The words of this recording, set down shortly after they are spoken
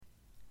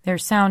Their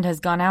sound has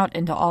gone out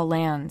into all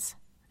lands,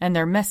 and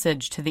their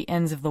message to the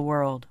ends of the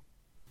world.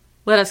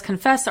 Let us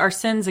confess our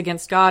sins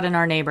against God and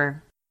our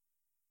neighbor.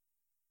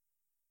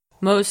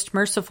 Most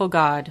merciful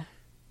God,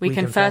 we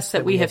confess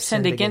that we have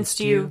sinned against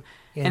you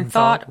in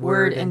thought,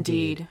 word, and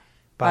deed,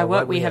 by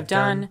what we have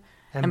done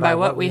and by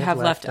what we have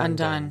left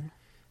undone.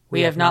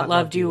 We have not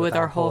loved you with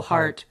our whole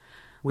heart.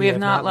 We have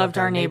not loved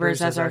our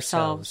neighbors as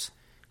ourselves.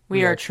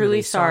 We are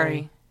truly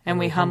sorry, and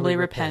we humbly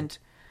repent.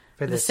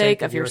 For the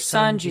sake of your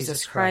Son,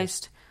 Jesus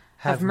Christ,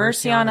 have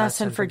mercy on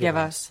us and forgive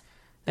us,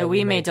 that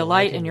we may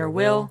delight in your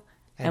will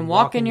and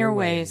walk in your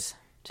ways,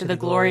 to the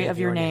glory of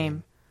your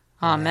name.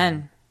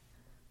 Amen.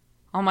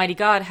 Almighty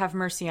God, have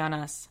mercy on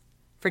us.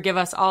 Forgive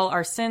us all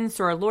our sins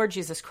through our Lord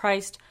Jesus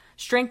Christ.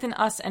 Strengthen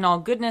us in all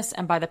goodness,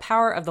 and by the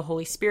power of the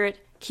Holy Spirit,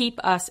 keep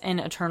us in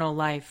eternal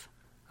life.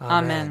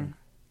 Amen.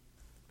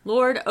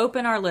 Lord,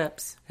 open our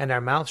lips, and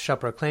our mouth shall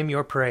proclaim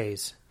your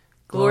praise.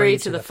 Glory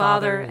to the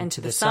Father, and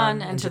to the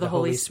Son, and to the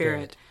Holy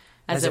Spirit,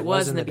 as it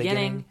was in the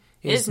beginning,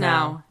 is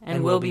now,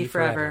 and will be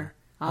forever.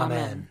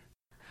 Amen.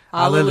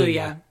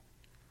 Alleluia.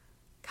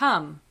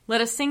 Come,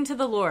 let us sing to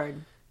the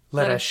Lord.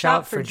 Let us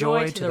shout for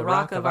joy to the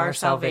rock of our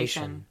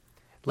salvation.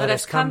 Let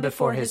us come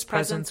before his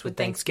presence with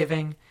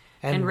thanksgiving,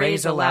 and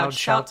raise a loud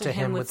shout to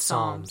him with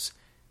psalms.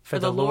 For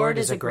the Lord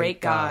is a great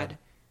God,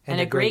 and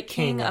a great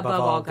King above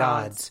all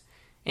gods.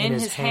 In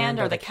his hand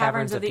are the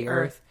caverns of the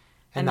earth,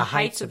 and the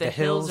heights of the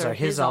hills are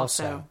his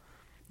also.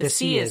 The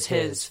sea is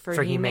his,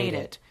 for he made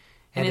it,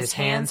 and his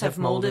hands have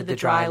molded the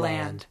dry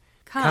land.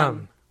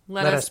 Come,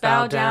 let us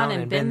bow down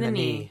and bend the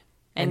knee,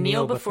 and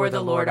kneel before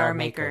the Lord our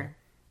Maker.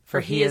 For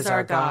he is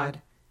our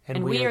God,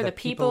 and we are the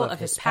people of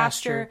his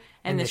pasture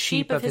and the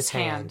sheep of his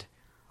hand.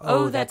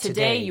 Oh, that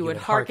today you would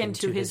hearken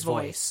to his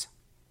voice.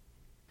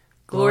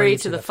 Glory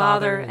to the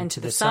Father, and to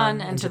the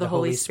Son, and to the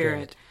Holy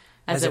Spirit,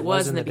 as it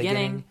was in the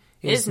beginning,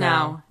 is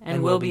now,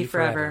 and will be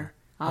forever.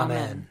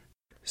 Amen.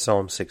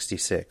 Psalm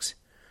 66.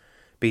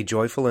 Be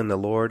joyful in the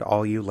Lord,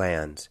 all you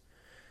lands.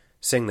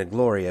 Sing the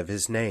glory of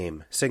his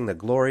name, sing the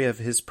glory of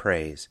his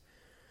praise.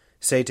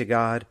 Say to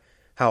God,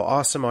 how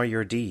awesome are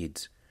your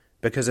deeds!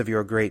 Because of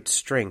your great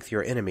strength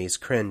your enemies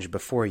cringe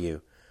before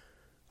you.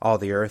 All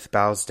the earth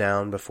bows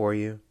down before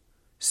you,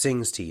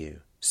 sings to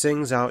you,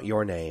 sings out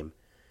your name.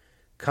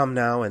 Come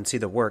now and see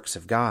the works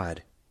of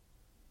God.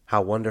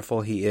 How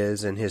wonderful he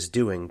is in his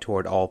doing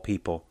toward all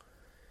people.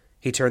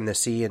 He turned the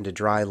sea into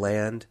dry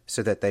land,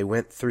 so that they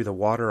went through the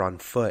water on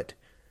foot.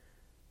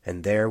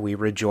 And there we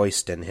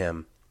rejoiced in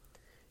him.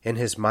 In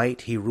his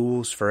might he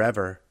rules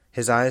forever.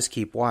 His eyes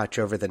keep watch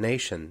over the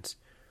nations.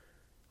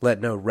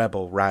 Let no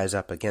rebel rise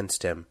up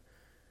against him.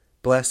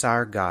 Bless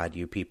our God,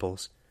 you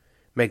peoples.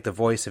 Make the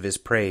voice of his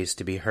praise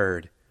to be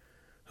heard,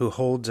 who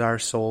holds our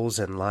souls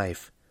in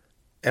life,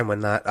 and will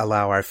not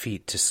allow our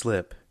feet to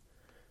slip.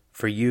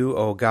 For you,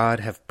 O God,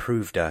 have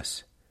proved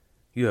us.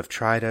 You have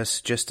tried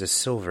us just as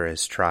silver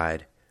is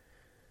tried.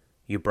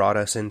 You brought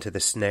us into the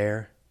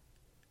snare.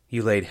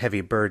 You laid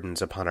heavy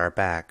burdens upon our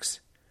backs.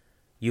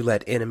 You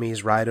let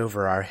enemies ride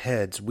over our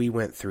heads. We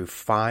went through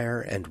fire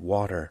and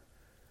water,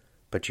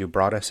 but you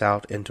brought us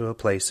out into a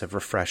place of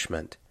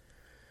refreshment.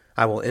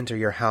 I will enter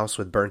your house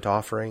with burnt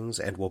offerings,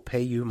 and will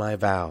pay you my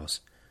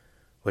vows,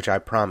 which I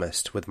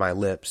promised with my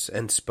lips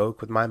and spoke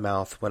with my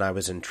mouth when I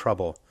was in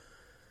trouble.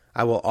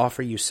 I will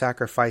offer you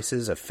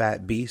sacrifices of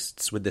fat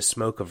beasts with the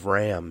smoke of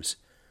rams.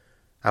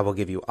 I will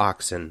give you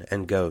oxen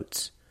and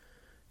goats.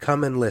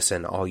 Come and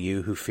listen, all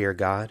you who fear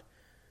God,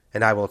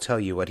 and I will tell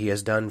you what he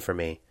has done for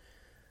me.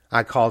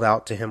 I called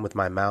out to him with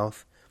my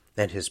mouth,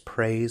 and his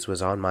praise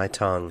was on my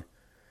tongue.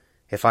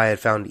 If I had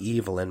found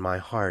evil in my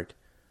heart,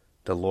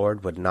 the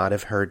Lord would not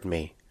have heard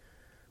me.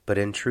 But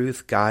in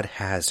truth God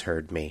has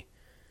heard me.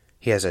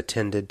 He has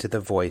attended to the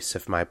voice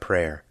of my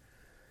prayer.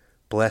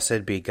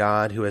 Blessed be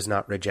God who has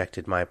not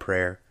rejected my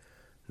prayer,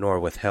 nor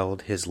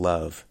withheld his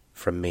love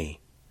from me.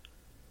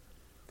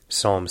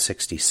 Psalm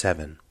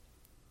 67.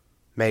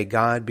 May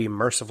God be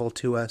merciful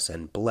to us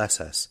and bless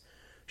us.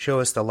 Show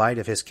us the light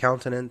of his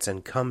countenance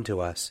and come to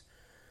us.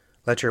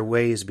 Let your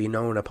ways be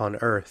known upon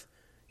earth,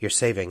 your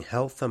saving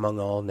health among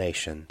all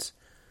nations.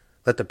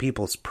 Let the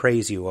peoples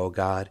praise you, O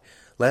God.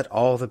 Let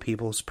all the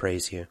peoples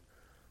praise you.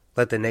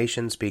 Let the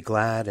nations be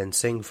glad and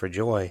sing for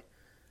joy,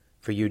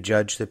 for you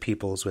judge the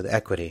peoples with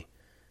equity,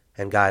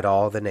 and guide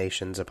all the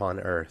nations upon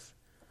earth.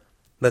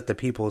 Let the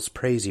peoples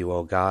praise you,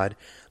 O God.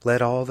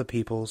 Let all the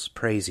peoples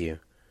praise you.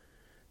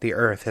 The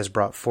earth has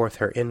brought forth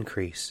her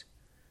increase.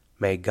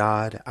 May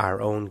God, our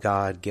own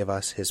God, give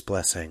us his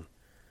blessing.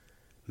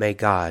 May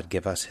God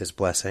give us his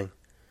blessing,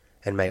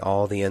 and may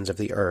all the ends of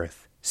the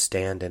earth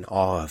stand in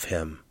awe of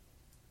him.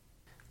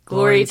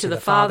 Glory to the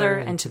Father,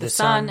 and to the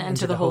Son, and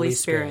to the Holy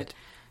Spirit,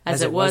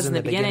 as it was in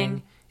the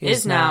beginning,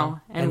 is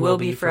now, and will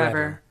be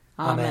forever.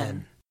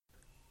 Amen.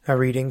 A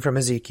reading from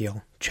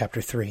Ezekiel,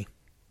 chapter 3.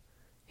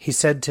 He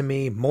said to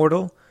me,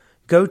 Mortal,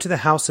 go to the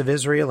house of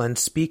Israel and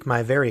speak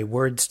my very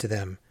words to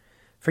them.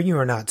 For you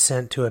are not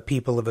sent to a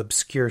people of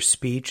obscure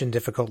speech and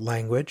difficult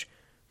language,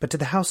 but to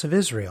the house of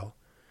Israel.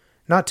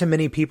 not to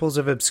many peoples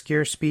of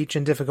obscure speech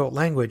and difficult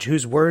language,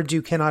 whose words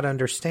you cannot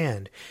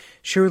understand.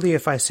 Surely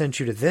if I sent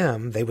you to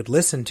them, they would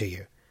listen to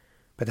you.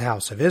 But the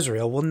house of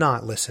Israel will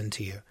not listen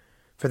to you,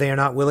 for they are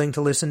not willing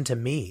to listen to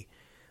me,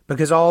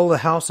 because all the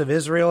house of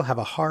Israel have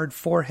a hard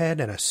forehead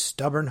and a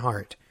stubborn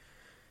heart.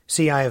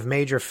 See, I have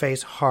made your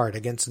face hard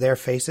against their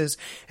faces,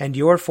 and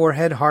your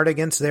forehead hard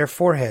against their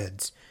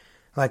foreheads.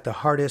 Like the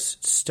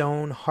hardest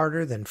stone,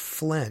 harder than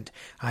flint,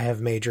 I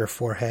have made your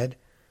forehead.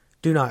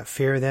 Do not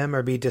fear them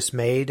or be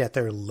dismayed at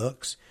their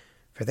looks,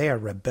 for they are a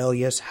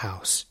rebellious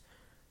house.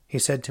 He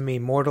said to me,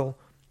 Mortal,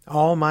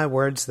 all my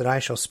words that I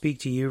shall speak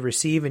to you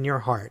receive in your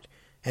heart,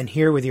 and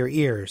hear with your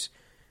ears.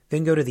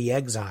 Then go to the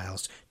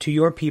exiles, to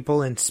your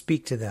people, and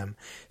speak to them.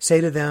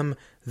 Say to them,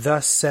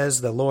 Thus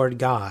says the Lord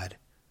God,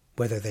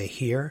 whether they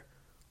hear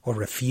or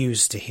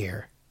refuse to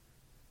hear.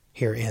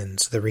 Here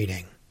ends the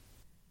reading.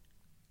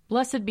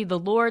 Blessed be the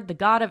Lord, the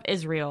God of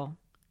Israel.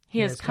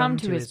 He has come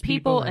to his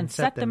people and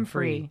set them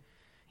free.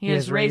 He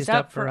has raised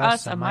up for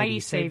us a mighty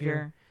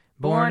Savior,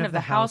 born of the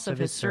house of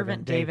his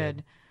servant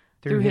David.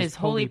 Through his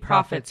holy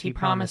prophets he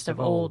promised of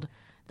old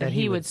that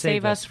he would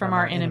save us from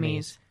our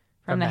enemies,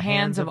 from the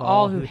hands of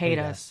all who hate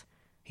us.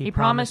 He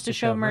promised to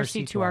show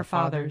mercy to our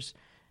fathers,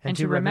 and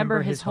to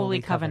remember his holy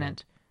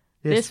covenant.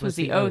 This was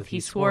the oath he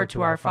swore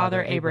to our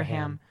father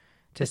Abraham,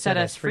 to set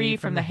us free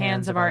from the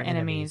hands of our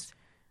enemies,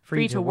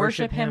 free to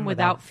worship him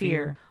without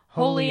fear,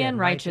 holy and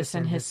righteous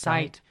in his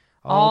sight,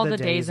 all the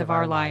days of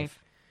our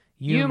life.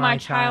 You, my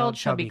child,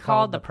 shall be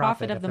called the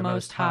prophet of the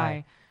Most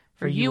High,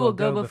 for you will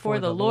go before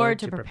the Lord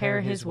to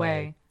prepare his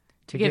way,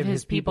 to give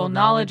his people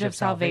knowledge of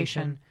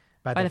salvation,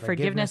 by the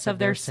forgiveness of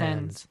their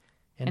sins.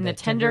 In the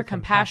tender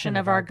compassion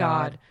of our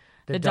God,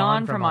 the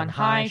dawn from on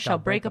high shall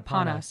break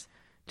upon us,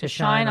 to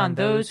shine on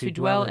those who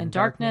dwell in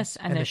darkness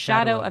and the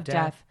shadow of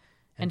death,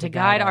 and to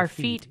guide our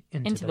feet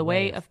into the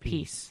way of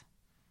peace.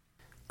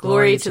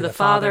 Glory to the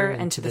Father,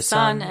 and to the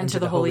Son, and to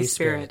the Holy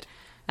Spirit,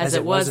 as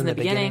it was in the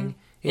beginning,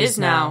 is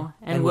now,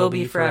 and will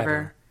be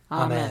forever.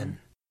 Amen.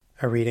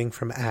 A reading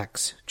from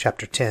Acts,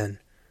 chapter 10.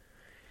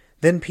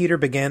 Then Peter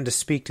began to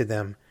speak to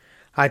them.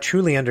 I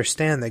truly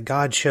understand that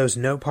God shows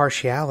no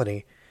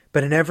partiality,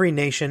 but in every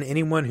nation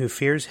anyone who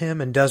fears him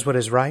and does what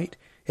is right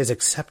is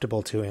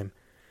acceptable to him.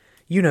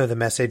 You know the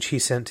message he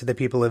sent to the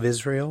people of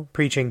Israel,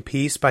 preaching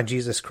peace by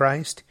Jesus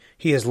Christ.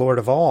 He is Lord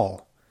of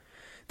all.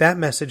 That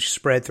message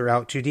spread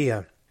throughout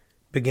Judea,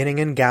 beginning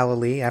in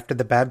Galilee after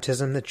the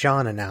baptism that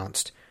John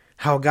announced,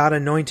 how God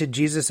anointed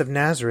Jesus of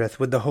Nazareth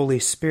with the Holy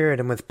Spirit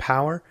and with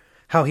power,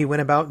 how he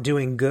went about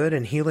doing good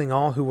and healing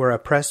all who were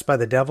oppressed by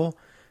the devil,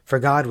 for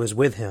God was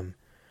with him.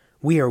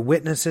 We are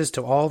witnesses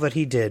to all that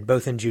he did,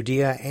 both in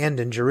Judea and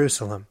in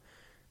Jerusalem.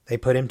 They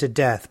put him to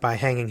death by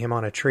hanging him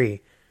on a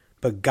tree.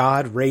 But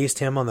God raised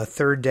him on the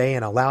third day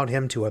and allowed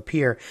him to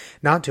appear,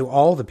 not to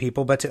all the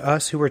people, but to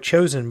us who were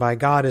chosen by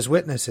God as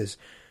witnesses,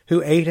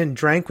 who ate and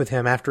drank with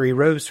him after he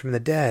rose from the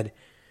dead.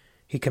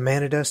 He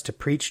commanded us to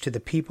preach to the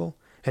people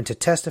and to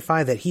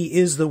testify that he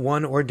is the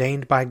one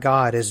ordained by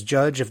God as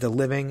judge of the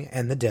living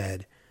and the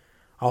dead.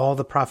 All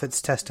the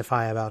prophets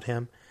testify about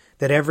him,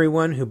 that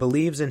everyone who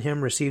believes in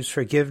him receives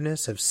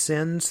forgiveness of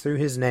sins through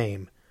his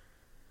name.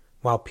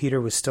 While Peter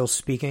was still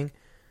speaking,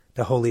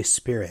 the Holy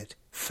Spirit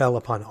fell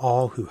upon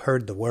all who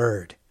heard the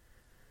word.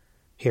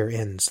 Here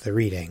ends the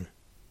reading.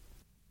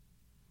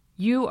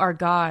 You are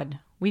God,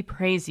 we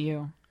praise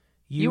you.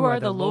 You are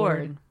the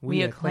Lord,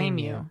 we acclaim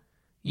you.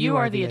 You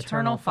are the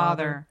eternal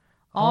Father,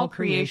 all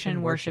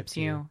creation worships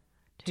you.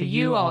 To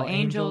you all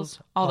angels,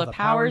 all the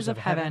powers of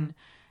heaven,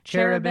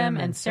 cherubim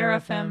and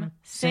seraphim,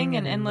 sing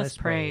an endless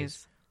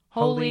praise.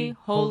 Holy,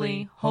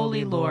 holy,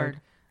 holy Lord,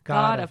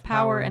 God of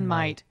power and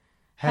might,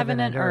 heaven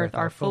and earth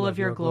are full of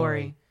your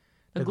glory.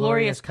 The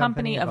glorious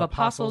company of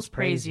apostles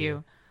praise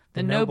you.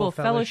 The noble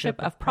fellowship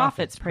of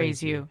prophets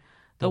praise you.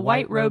 The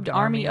white-robed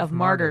army of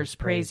martyrs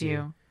praise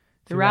you.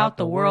 Throughout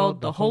the world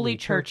the holy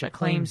church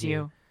acclaims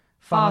you.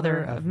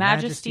 Father of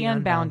majesty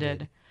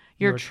unbounded,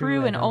 your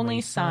true and only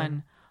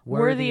Son,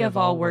 worthy of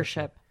all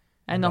worship,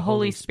 and the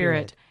Holy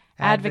Spirit,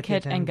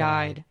 advocate and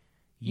guide.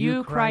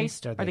 You,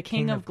 Christ, are the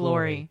King of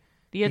glory,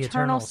 the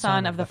eternal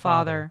Son of the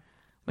Father.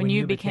 When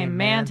you became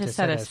man to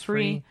set us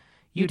free,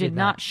 you did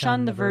not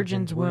shun the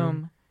Virgin's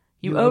womb.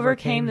 You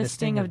overcame the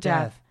sting of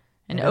death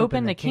and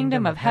opened the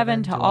kingdom of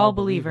heaven to all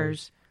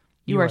believers.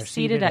 You are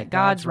seated at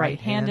God's right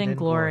hand in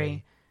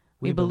glory.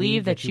 We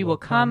believe that you will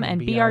come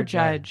and be our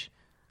judge.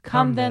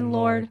 Come then,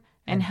 Lord,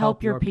 and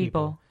help your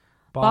people,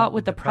 bought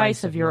with the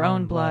price of your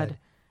own blood,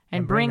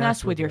 and bring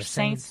us with your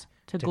saints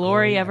to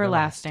glory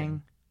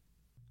everlasting.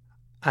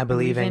 I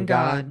believe in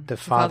God, the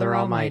Father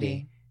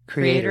Almighty,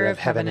 creator of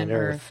heaven and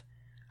earth.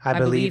 I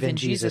believe in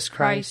Jesus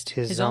Christ,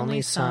 his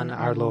only Son,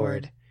 our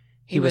Lord.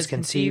 He was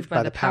conceived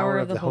by the power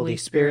of the Holy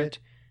Spirit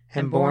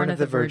and born of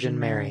the Virgin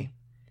Mary.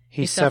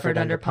 He suffered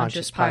under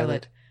Pontius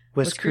Pilate,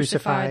 was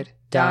crucified,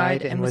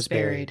 died, and was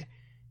buried.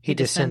 He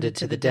descended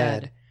to the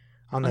dead.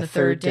 On the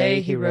third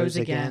day he rose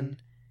again.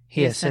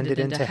 He ascended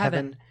into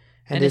heaven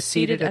and is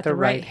seated at the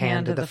right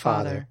hand of the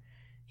Father.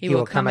 He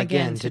will come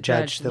again to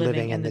judge the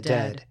living and the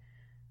dead.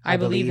 I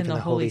believe in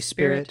the Holy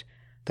Spirit,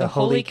 the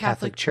Holy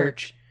Catholic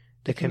Church,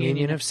 the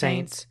communion of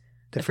saints,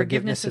 the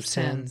forgiveness of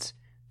sins,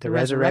 the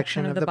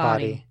resurrection of the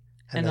body,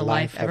 and the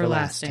life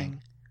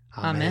everlasting.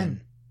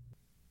 Amen.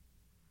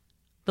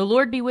 The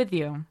Lord be with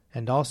you.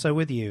 And also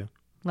with you.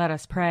 Let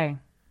us pray.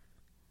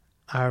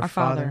 Our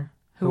Father,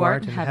 who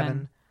art in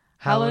heaven,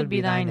 hallowed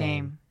be thy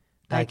name.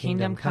 Thy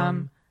kingdom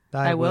come,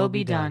 thy will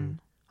be done,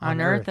 on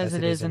earth as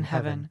it is in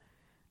heaven.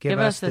 Give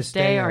us this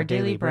day our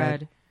daily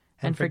bread,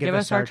 and forgive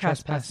us our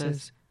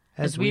trespasses,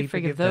 as we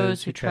forgive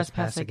those who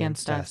trespass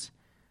against us.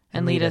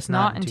 And lead us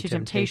not into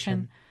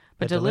temptation,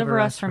 but deliver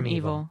us from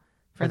evil.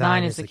 For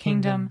thine is the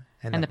kingdom,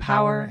 and the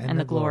power, and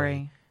the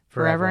glory,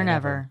 forever and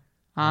ever.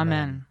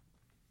 Amen.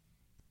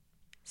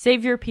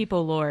 Save your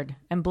people, Lord,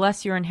 and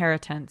bless your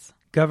inheritance.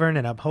 Govern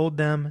and uphold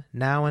them,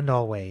 now and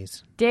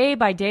always. Day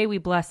by day we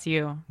bless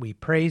you. We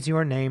praise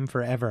your name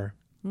forever.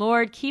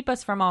 Lord, keep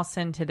us from all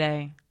sin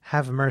today.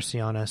 Have mercy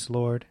on us,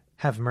 Lord.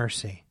 Have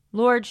mercy.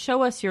 Lord,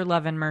 show us your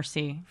love and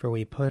mercy. For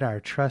we put our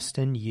trust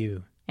in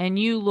you. And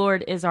you,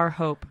 Lord, is our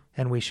hope.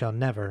 And we shall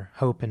never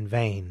hope in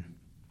vain.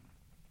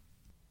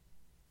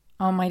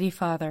 Almighty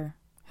Father,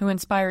 who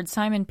inspired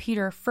Simon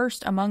Peter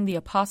first among the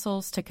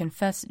apostles to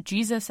confess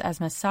Jesus as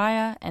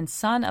Messiah and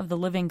Son of the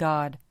living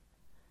God,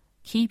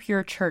 keep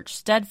your church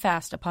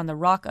steadfast upon the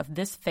rock of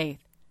this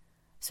faith,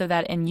 so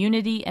that in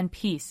unity and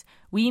peace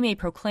we may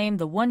proclaim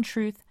the one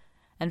truth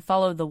and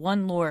follow the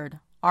one Lord,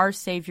 our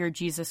Savior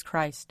Jesus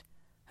Christ,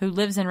 who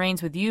lives and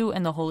reigns with you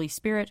and the Holy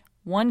Spirit,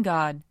 one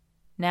God,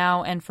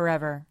 now and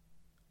forever.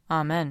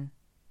 Amen.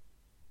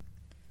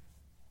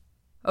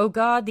 O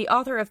God, the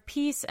author of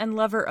peace and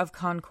lover of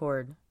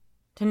concord,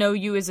 to know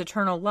you is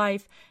eternal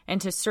life, and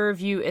to serve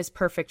you is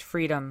perfect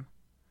freedom.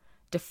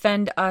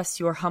 Defend us,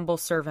 your humble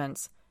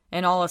servants,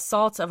 in all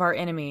assaults of our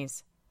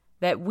enemies,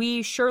 that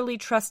we, surely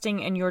trusting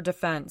in your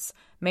defense,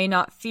 may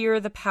not fear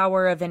the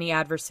power of any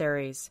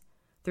adversaries,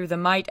 through the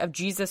might of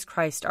Jesus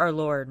Christ our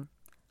Lord.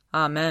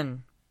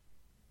 Amen.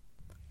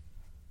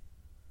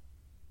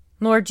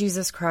 Lord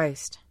Jesus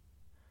Christ,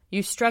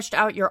 you stretched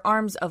out your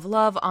arms of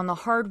love on the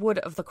hard wood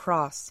of the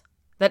cross,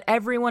 that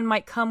everyone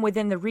might come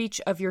within the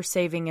reach of your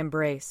saving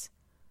embrace.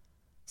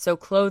 So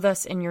clothe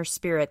us in your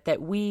Spirit,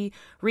 that we,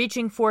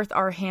 reaching forth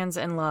our hands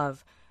in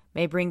love,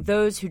 may bring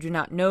those who do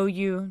not know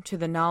you to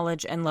the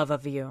knowledge and love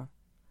of you.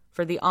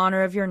 For the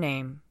honor of your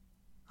name.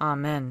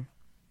 Amen.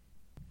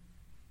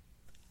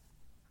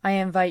 I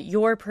invite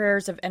your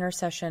prayers of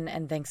intercession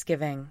and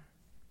thanksgiving.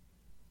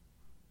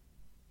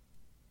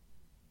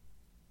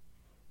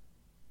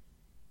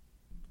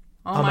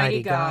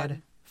 Almighty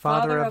God,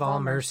 Father of all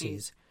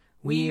mercies,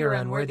 we, your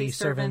unworthy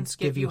servants,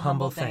 give you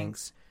humble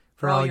thanks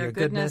for all your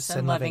goodness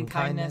and loving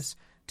kindness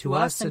to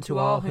us and to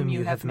all whom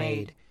you have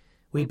made.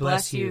 We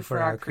bless you for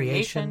our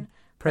creation,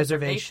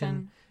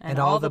 preservation, and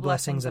all the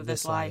blessings of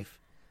this life,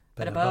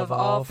 but above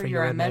all for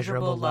your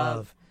immeasurable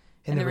love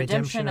in the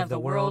redemption of the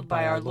world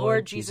by our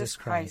Lord Jesus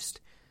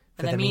Christ,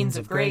 for the means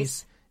of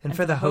grace and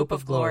for the hope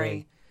of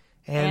glory.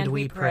 And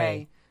we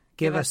pray,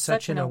 give us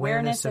such an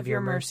awareness of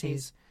your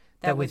mercies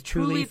that with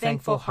truly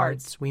thankful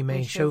hearts we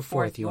may show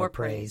forth your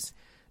praise,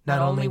 not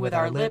only with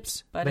our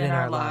lips, but in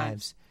our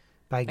lives,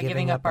 by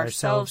giving up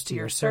ourselves to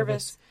your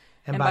service,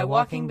 and by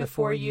walking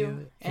before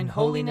you in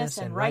holiness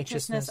and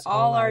righteousness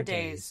all our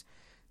days,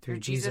 through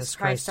Jesus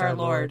Christ our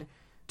Lord,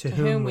 to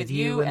whom with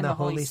you and the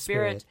Holy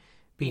Spirit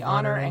be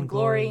honor and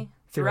glory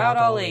throughout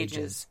all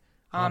ages.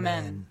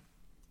 Amen.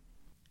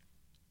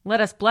 Let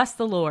us bless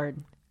the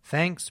Lord.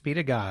 Thanks be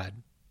to God.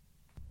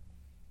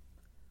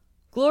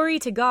 Glory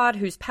to God,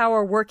 whose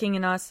power working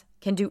in us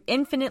can do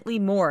infinitely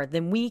more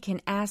than we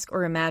can ask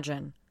or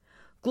imagine.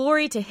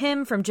 Glory to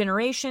him from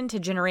generation to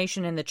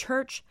generation in the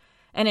church,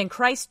 and in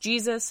Christ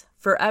Jesus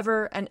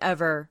forever and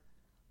ever.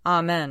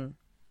 Amen.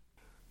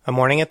 A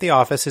Morning at the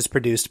Office is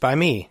produced by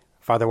me,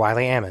 Father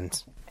Wiley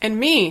Ammons. And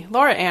me,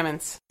 Laura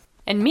Ammons.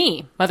 And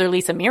me, Mother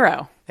Lisa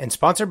Meirow. And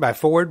sponsored by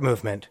Forward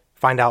Movement.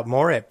 Find out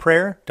more at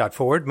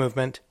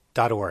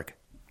prayer.forwardmovement.org.